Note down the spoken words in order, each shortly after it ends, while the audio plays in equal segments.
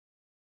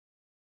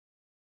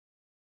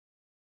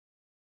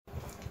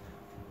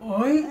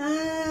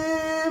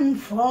I am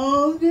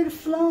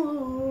FIREFLY.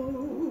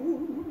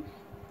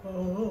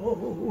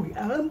 Oh, I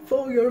am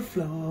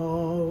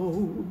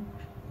FIREFLY.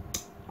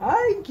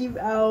 I give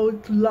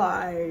out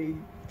light.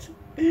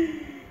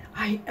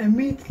 I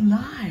emit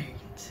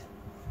light.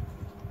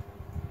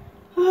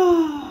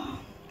 I'm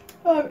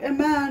a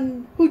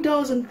man who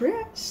doesn't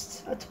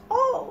rest at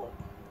all,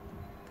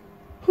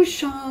 who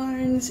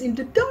shines in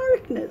the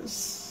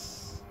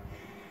darkness.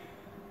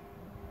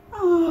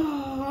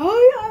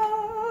 I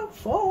am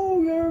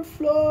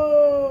FIREFLY.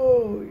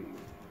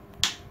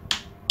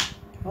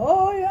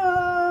 I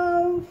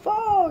am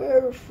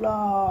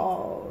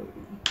FIREFLY.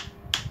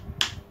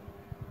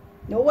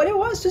 Nobody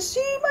wants to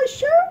see my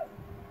show?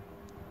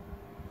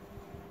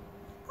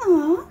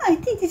 Oh, I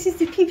think this is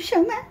the peep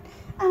show, man.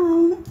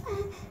 Hi.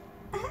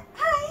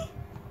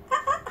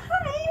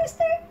 Hi,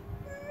 Mr.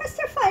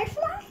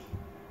 FIREFLY.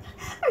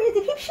 Are you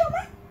the peep show,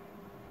 man?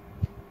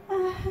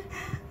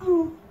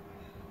 Oh.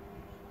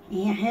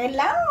 Yeah,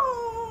 hello.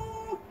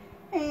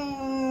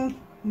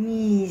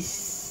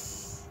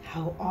 Miss,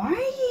 how are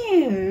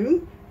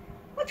you?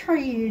 What are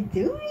you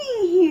doing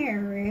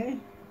here?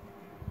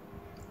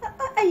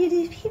 Are you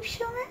the peep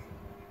show, man?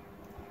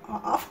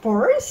 Of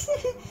course.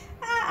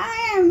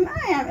 I am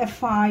a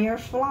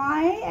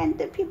FIREFLY, and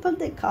the people,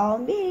 they call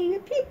me a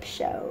peep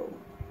show.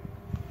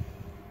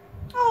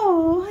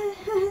 Oh,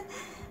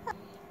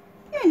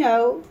 You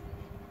know,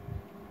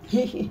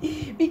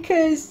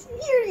 because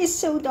here is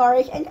so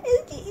dark, and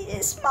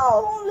a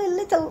small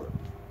little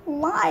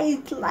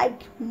light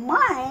like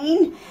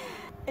mine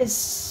is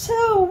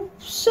so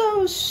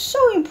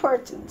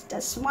important.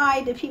 That's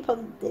why the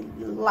people, they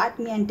like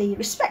me and they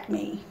respect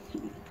me.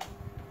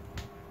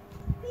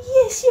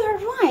 yes, you're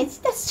right.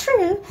 That's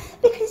true.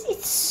 Because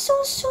it's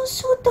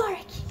so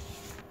dark.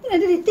 You know,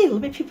 the little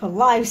bit people's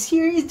lives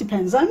here, it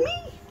depends on me.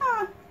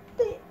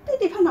 They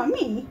depend on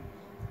me.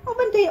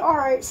 When they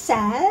are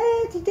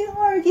sad, they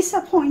are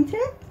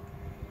disappointed,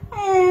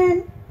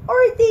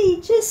 or they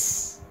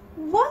just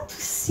want to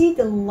see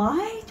the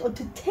light or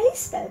to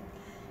taste it,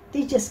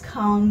 they just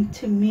come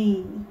to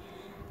me.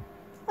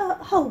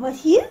 How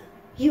about you?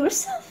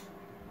 Yourself?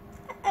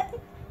 Then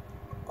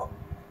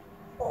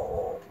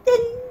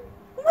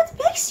what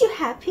makes you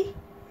happy?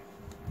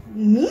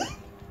 Me?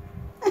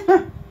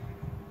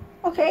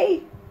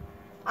 Okay,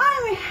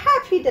 I'm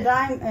happy that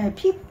I'm a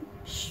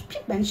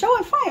peepman show,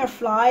 a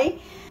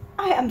FIREFLY.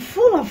 I am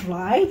full of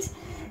light,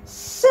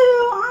 so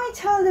I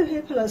tell the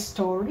people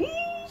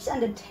stories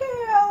and the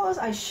tales.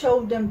 I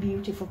show them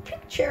beautiful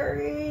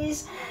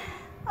pictures.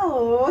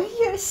 Oh,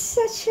 you're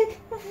such a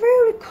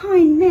very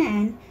kind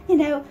man. By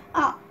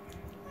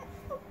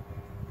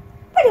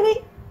the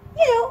way,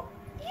 you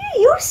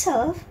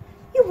yourself,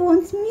 you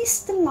won't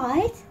miss the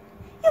light.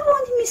 You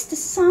won't miss the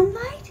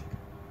sunlight.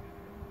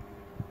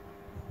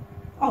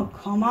 Oh,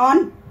 come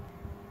on.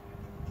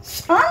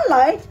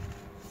 Sunlight?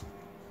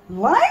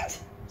 Light?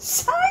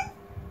 Sun?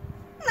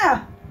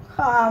 No,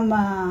 come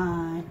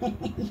on.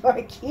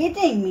 You're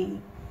kidding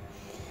me.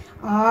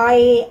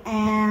 I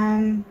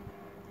am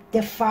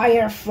the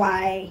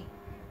FIREFLY.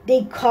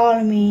 They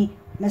call me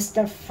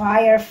Mr.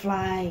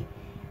 FIREFLY.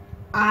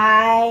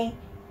 I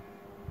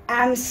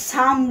am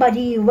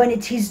somebody when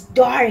it is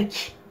dark.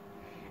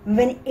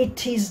 When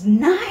it is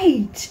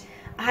night,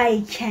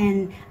 I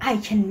can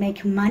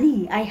make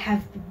money. I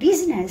have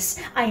business.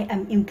 I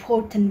am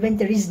important when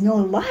there is no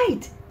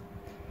light.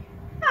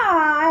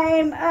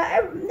 I'm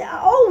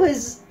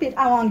always been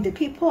among the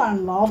people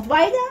and loved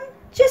by them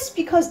just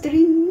because there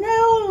is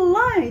no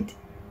light.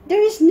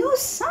 There is no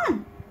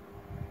sun.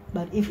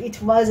 But if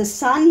it was a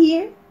sun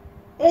here,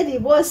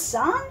 it was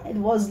sun, it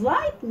was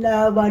light,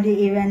 nobody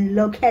even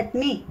look at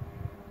me.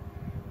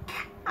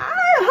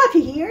 I'm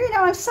happy here,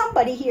 I'm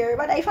somebody here,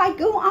 but if I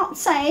go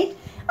outside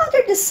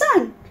under the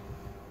sun,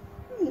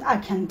 I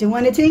can't do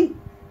anything.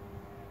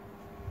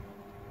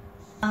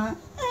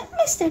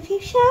 Mr.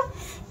 Peep Show,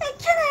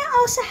 can I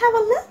also have a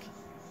look?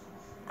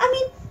 I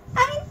mean,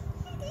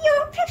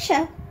 your Peep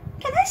Show.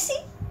 Can I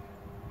see?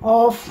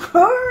 Of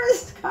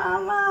course,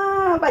 come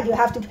on, but you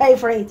have to pay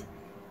for it.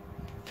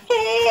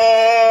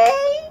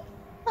 Pay?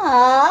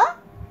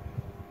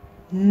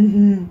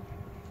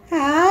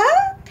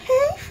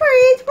 Pay for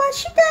it? What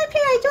should I pay?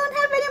 I don't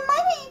have any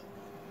money.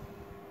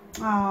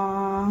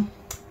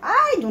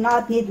 I do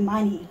not need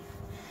money.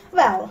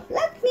 Well,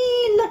 let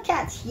me look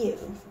at you.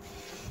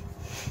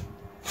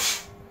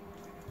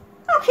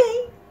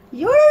 Okay,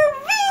 your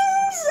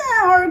wings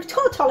are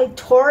totally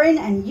torn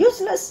and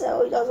useless,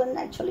 so it doesn't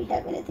actually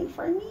have anything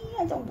for me.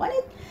 I don't want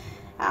it.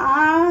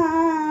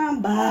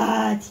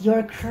 But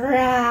your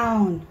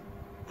crown.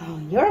 Oh,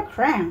 your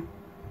crown.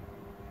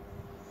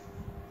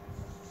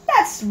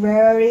 That's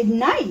very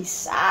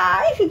nice.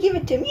 If you give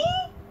it to me,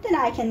 then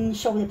I can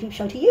show the peep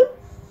show to you.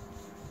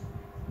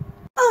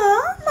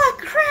 Oh, my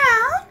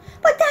crown?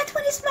 But that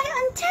one is my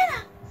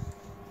antenna.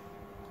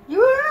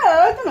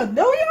 I do not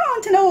know your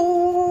antenna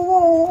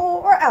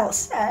or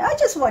else. I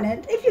just want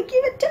it. If you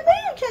give it to me,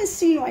 you can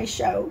see my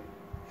show.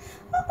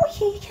 Oh,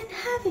 okay, you can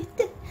have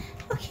it.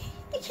 Okay,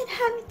 you can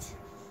have it.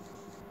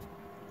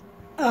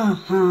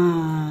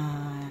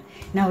 Uh-huh.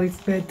 Now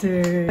it's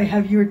better. I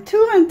have your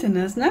two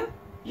antennas now.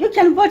 You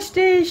can watch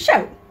the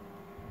show.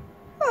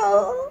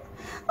 Oh,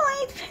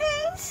 it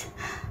pains.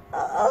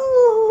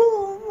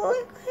 Oh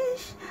my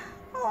gosh.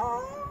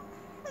 Oh,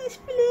 it's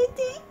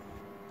bleeding.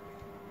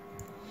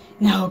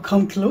 Now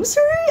come closer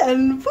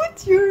and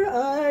put your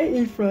eye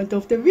in front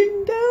of the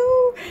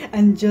window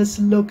and just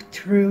look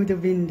through the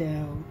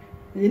window.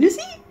 Did you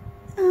see?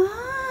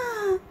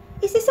 Ah,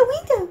 is this a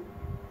window?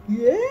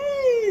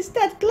 Yes,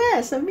 that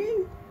glass,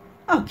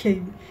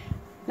 Okay,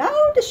 now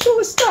the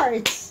show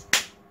starts.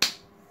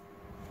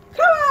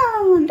 Come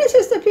on, this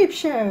is the peep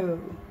show.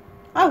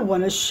 I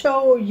want to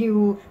show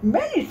you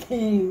many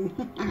things.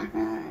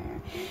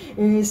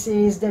 This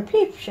is the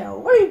peep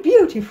show, very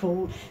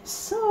beautiful,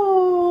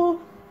 so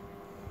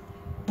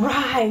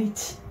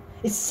bright.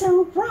 It's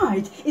so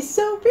bright, it's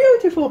so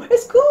beautiful,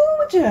 it's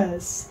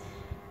gorgeous.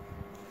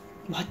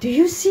 What do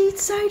you see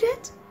inside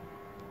it?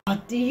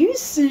 What do you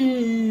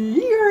see?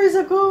 Here is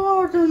a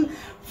garden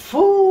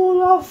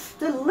full of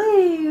the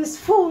leaves,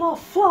 full of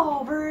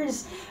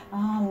flowers,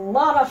 a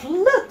lot of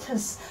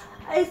lettuce.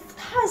 It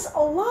has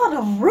a lot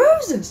of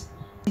roses.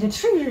 The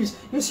trees,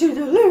 you see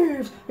the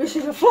leaves, you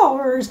see the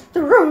flowers,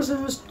 the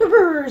roses, the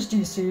birds.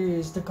 This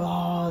is the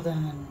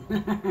garden.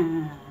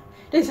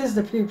 This is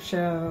the peep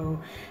show.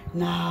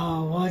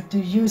 Now, what do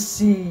you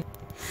see?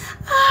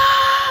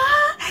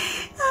 Ah,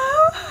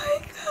 oh my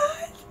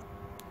God.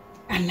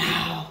 And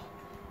now,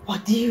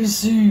 what do you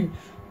see?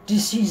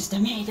 This is the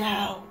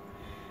meadow.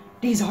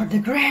 These are the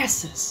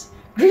grasses,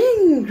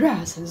 green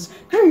grasses,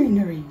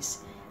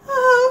 greeneries.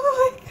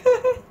 Oh my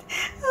God.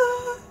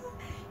 Oh.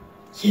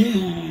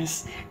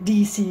 Yes,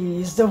 this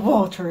is the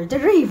water, the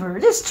river,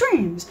 the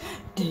streams,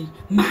 the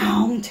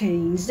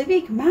mountains, the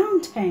big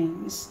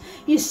mountains.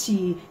 You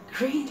see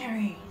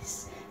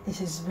greeneries.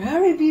 This is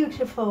very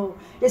beautiful.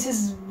 This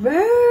is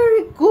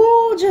very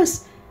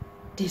gorgeous.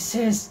 This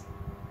is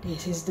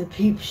the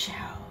peep show.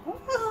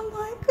 Oh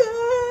my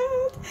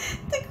God,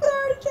 the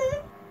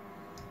garden.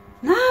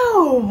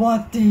 Now,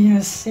 what do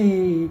you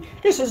see?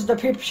 This is the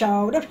peep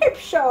show, the peep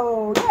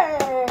show.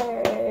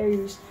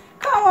 Yes.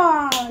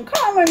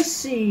 Come and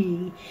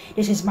see.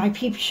 This is my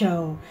peep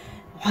show.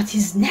 What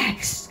is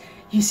next?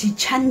 You see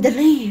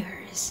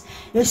chandeliers.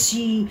 You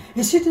see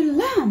the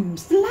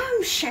lamps, the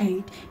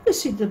lampshade. You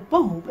see the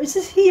bulb. It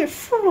is here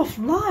full of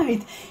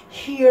light.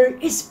 Here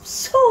is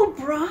so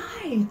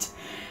bright.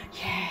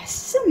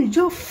 Yes,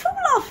 you're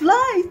full of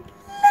light.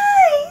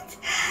 Light.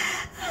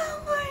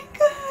 Oh my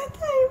God,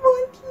 I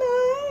want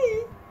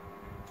light.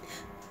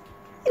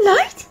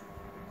 Light?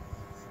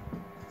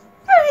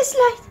 Where is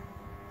light?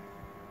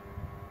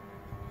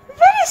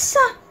 Where is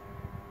sun?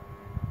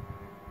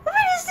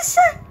 Where is the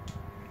sun?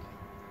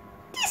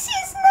 This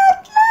is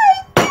not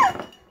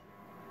light.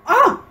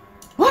 Ah!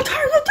 What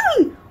are you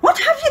doing? What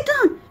have you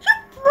done? You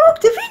broke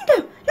the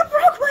window. You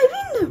broke my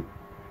window.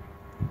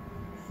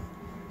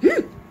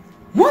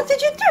 What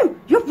did you do?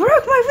 You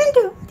broke my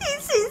window.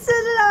 This is a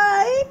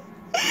lie.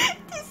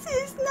 This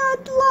is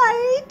not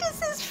light.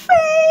 This is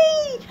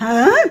fake.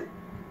 Huh?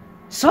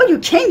 So you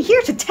came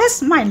here to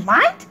test my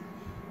light?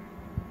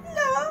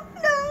 No.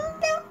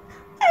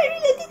 I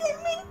really didn't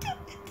mean to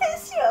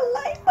test your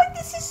light, but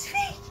this is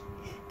fake.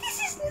 This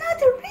is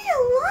not a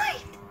real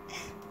light.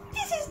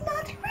 This is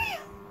not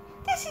real.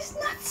 This is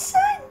not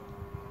sun.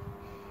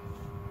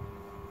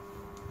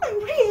 I'm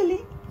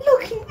really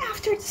looking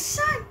after the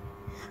sun.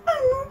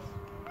 I'm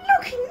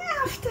looking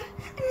after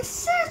in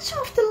search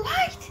of the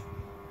light.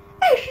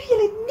 I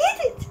really need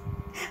it,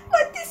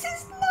 but this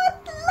is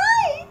not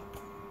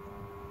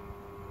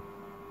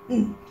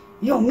light.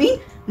 You mean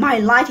my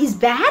light is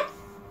bad?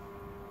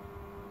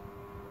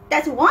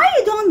 That's why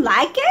you don't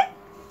like it?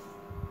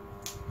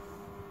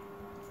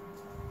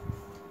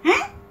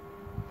 Huh?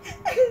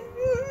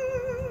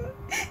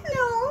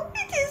 No,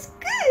 it is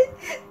good,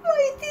 but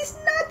it is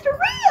not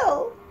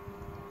real.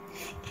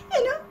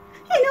 You know,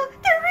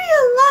 the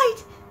real light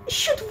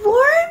should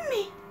warm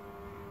me.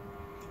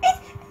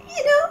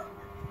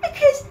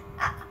 Because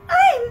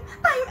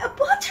I'm a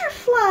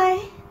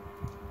butterfly.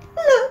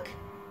 Look,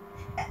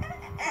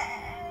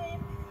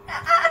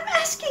 I'm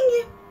asking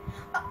you,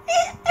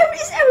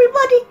 is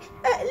everybody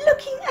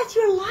looking at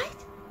your light?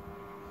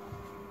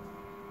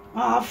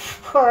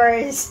 Of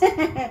course.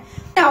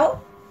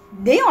 No,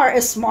 they are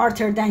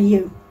smarter than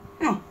you.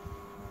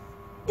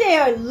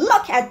 They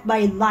look at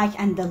my light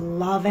and they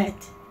love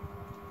it.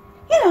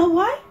 You know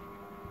why?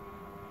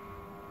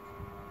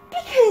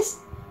 Because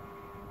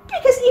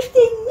if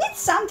they need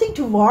something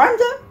to warm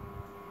them,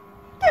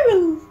 they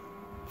will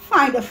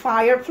find a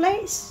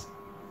fireplace.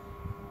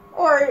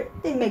 Or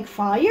they make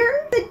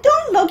fire. They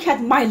don't look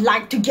at my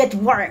light to get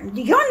warm.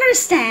 Do you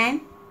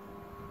understand?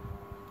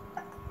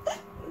 But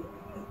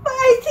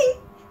I think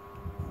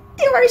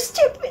they were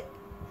stupid.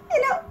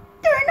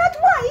 They're not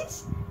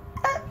wise.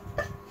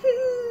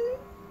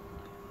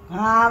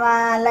 Come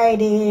on,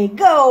 lady.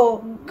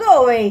 Go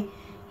away.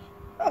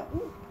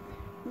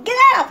 Get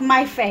out of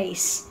my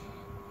face.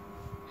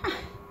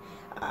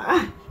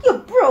 You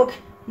broke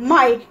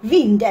my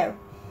window.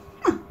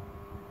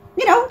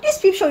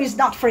 peep show is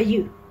not for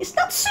you. It's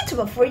not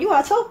suitable for you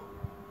at all.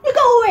 You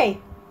go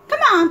away. Come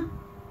on.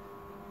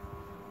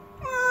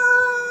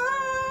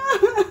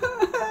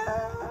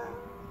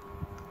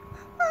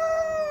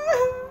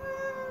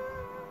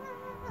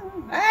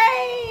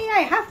 Hey,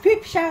 I have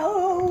peep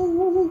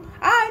show.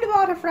 I'm the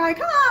butterfly.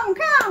 Come,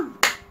 come.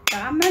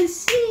 Come and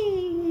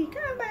see.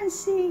 Come and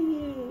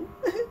see.